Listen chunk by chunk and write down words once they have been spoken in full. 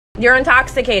You're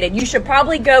intoxicated. You should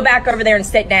probably go back over there and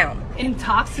sit down.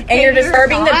 Intoxicated? And you're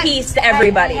disturbing the peace to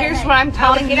everybody. Here's what I'm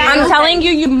telling you. I'm telling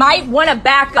you, you might want to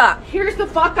back up. Here's the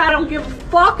fuck. I don't give a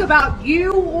fuck about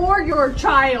you or your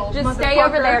child. Just stay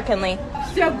over there, Kinley.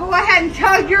 So go ahead and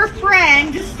tell your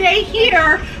friend to stay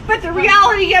here. But the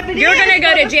reality of it You're gonna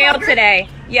go to jail today.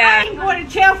 Yeah. I ain't going to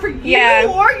jail for you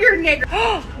or your nigger.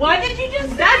 What did you just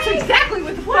say? That's exactly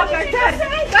what the fuck I said.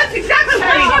 That's exactly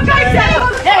what the fuck I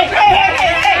said.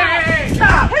 Hey.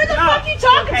 Stop. Who the fuck you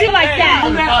talking to like that?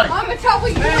 I'm gonna tell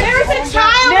you. There's a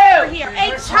child over here.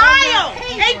 A child.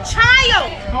 A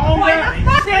child. What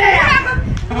the fuck?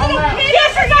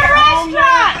 This is a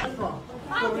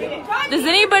restaurant. Does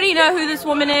anybody know who this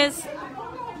woman is?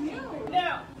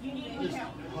 No.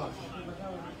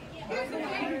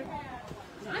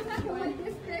 I'm not gonna let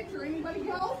this bitch or anybody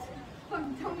else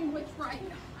fucking tell me what's right.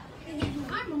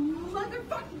 I'm a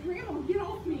motherfucking grandma. Get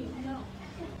off me. No.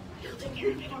 You'll take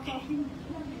care of it, okay?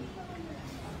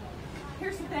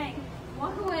 Here's the thing.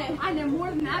 Walk away. I know more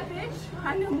than that bitch.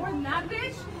 I know more than that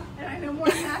bitch. And I know more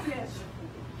than that bitch.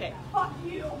 Okay. Fuck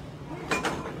you.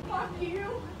 Fuck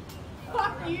you.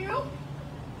 Fuck you.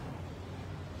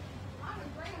 I'm a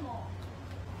grandma.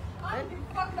 I don't give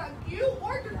a fuck about you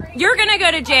or your grandma. You're gonna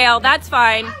go to jail. That's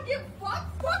fine. I don't give a fuck.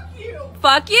 Fuck you.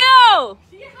 Fuck you.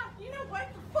 You know what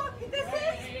the fuck this is?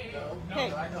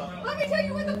 Hey, let me tell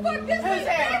you what the fuck this is,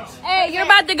 bitch. Hey, you're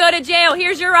about to go to jail.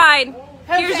 Here's your ride.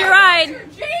 Here's your ride. Your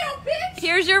jail, bitch.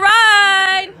 Here's your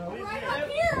ride. Right up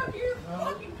here of your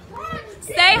fucking crotch.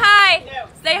 Stay high.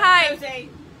 Stay high. Jose,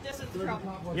 this is the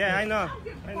trouble. Yeah, I know.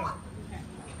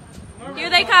 Here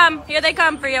they come. Here they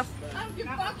come for you. I don't give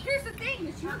a fuck. Here's the thing.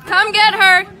 It's your Come get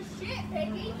her. shit,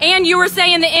 baby. And you were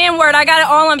saying the N word. I got it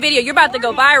all on video. You're about to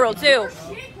go viral too.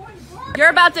 Shit going to burn. You're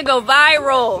about to go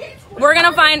viral. We're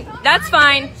gonna find. That's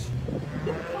fine.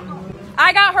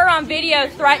 I got her on video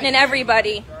threatening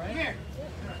everybody.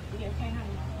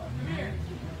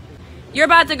 You're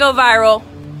about to go viral.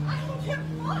 I don't give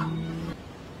a fuck.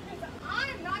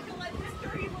 I'm not gonna let this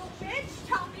dirty little bitch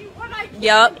tell me what I can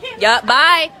Yup. and can't Yup. say.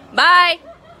 Bye. Bye.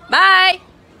 Bye.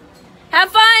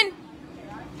 Have fun.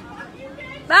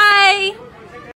 Bye.